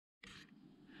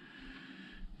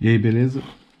E aí, beleza?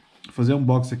 Vou fazer um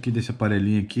unboxing aqui desse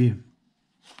aparelhinho aqui,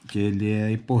 que ele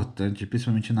é importante,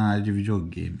 principalmente na área de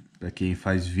videogame. Para quem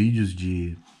faz vídeos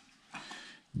de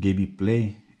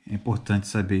gameplay, é importante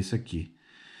saber isso aqui,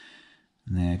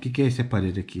 né? O que é esse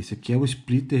aparelho aqui? Esse aqui é o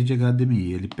splitter de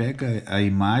HDMI. Ele pega a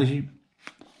imagem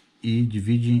e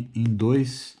divide em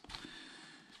dois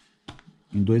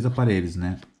aparelhos,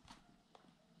 né?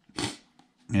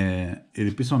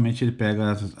 Ele principalmente ele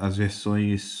pega as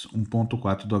versões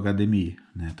 1.4 do HDMI,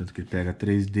 né? Tanto que ele pega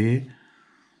 3D,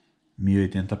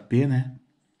 1080p, né?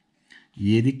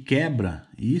 E ele quebra,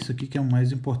 isso aqui que é o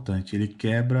mais importante, ele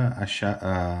quebra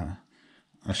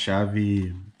a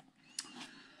chave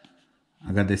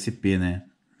HDCP, né?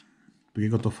 Por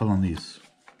que eu tô falando isso?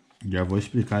 Já vou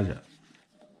explicar já.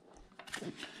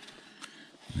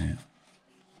 Né?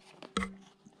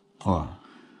 Ó,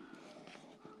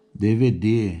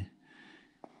 DVD,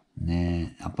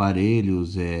 né?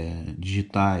 Aparelhos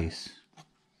digitais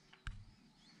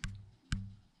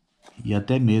e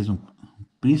até mesmo,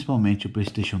 principalmente o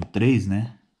PlayStation 3,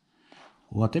 né?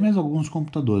 Ou até mesmo alguns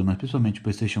computadores, mas principalmente o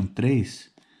PlayStation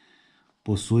 3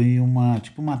 possui uma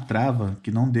trava que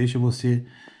não deixa você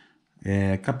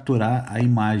capturar a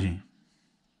imagem,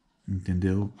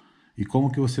 entendeu? E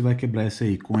como que você vai quebrar isso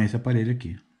aí? Com esse aparelho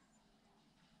aqui,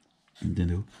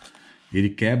 entendeu? Ele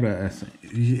quebra essa.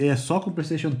 É só com o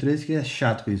PlayStation 3 que é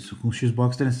chato com isso. Com o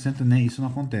Xbox 360 nem isso não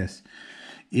acontece.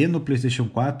 E no PlayStation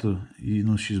 4 e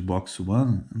no Xbox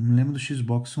One, não me lembro do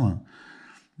Xbox One,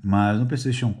 mas no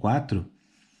PlayStation 4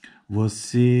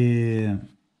 você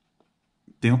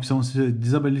tem a opção de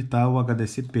desabilitar o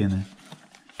HDCP, né?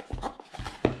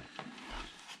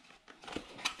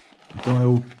 Então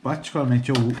eu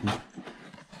particularmente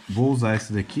vou usar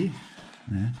esse daqui,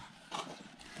 né,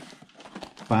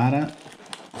 para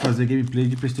fazer gameplay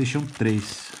de PlayStation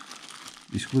 3,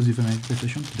 exclusivamente de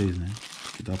PlayStation 3, né?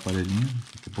 Aqui tá o aparelhinho,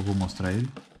 daqui a pouco eu vou mostrar ele.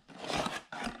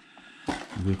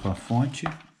 Vou ver com a fonte.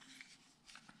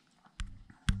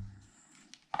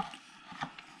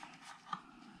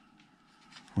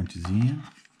 Fontezinha.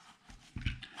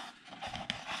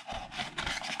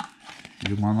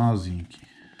 E o manualzinho aqui.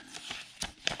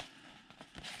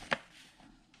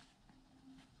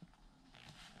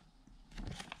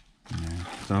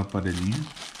 Aqui tá o aparelhinho.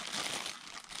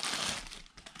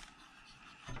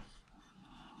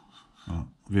 Ó,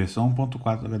 versão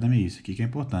 1.4 HDMI, isso aqui que é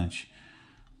importante.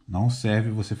 Não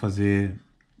serve você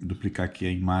duplicar aqui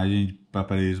a imagem para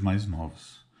aparelhos mais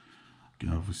novos. Aqui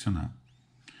não vai funcionar.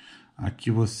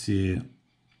 Aqui você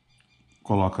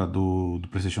coloca do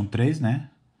PlayStation 3,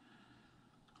 né?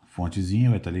 Fontezinha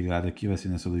vai estar ligada aqui, vai ser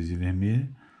nessa luzinha vermelha.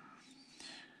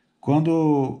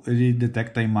 Quando ele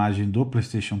detecta a imagem do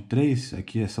PlayStation 3,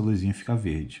 aqui essa luzinha fica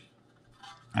verde.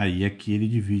 Aí aqui ele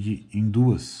divide em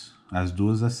duas, as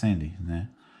duas acendem, né?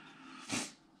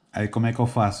 Aí como é que eu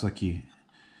faço aqui?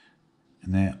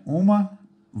 Né? Uma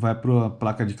vai para a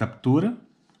placa de captura,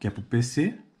 que é para o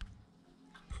PC,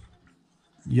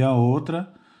 e a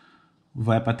outra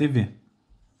vai para a TV.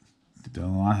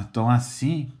 Então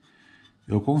assim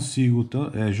eu consigo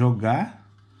jogar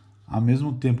ao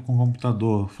mesmo tempo com o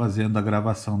computador fazendo a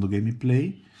gravação do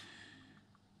gameplay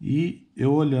e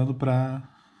eu olhando para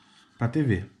a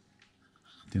TV,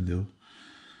 entendeu?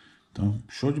 Então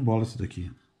show de bola isso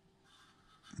daqui,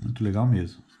 muito legal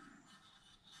mesmo.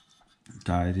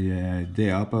 Tá, ele é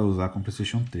ideal para usar com o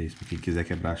PlayStation 3, para quem quiser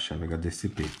quebrar a chave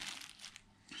HDCP.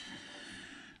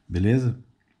 Beleza?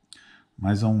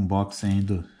 Mais um unboxing aí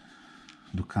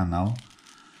do canal.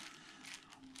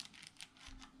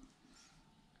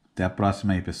 Até a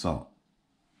próxima aí, pessoal.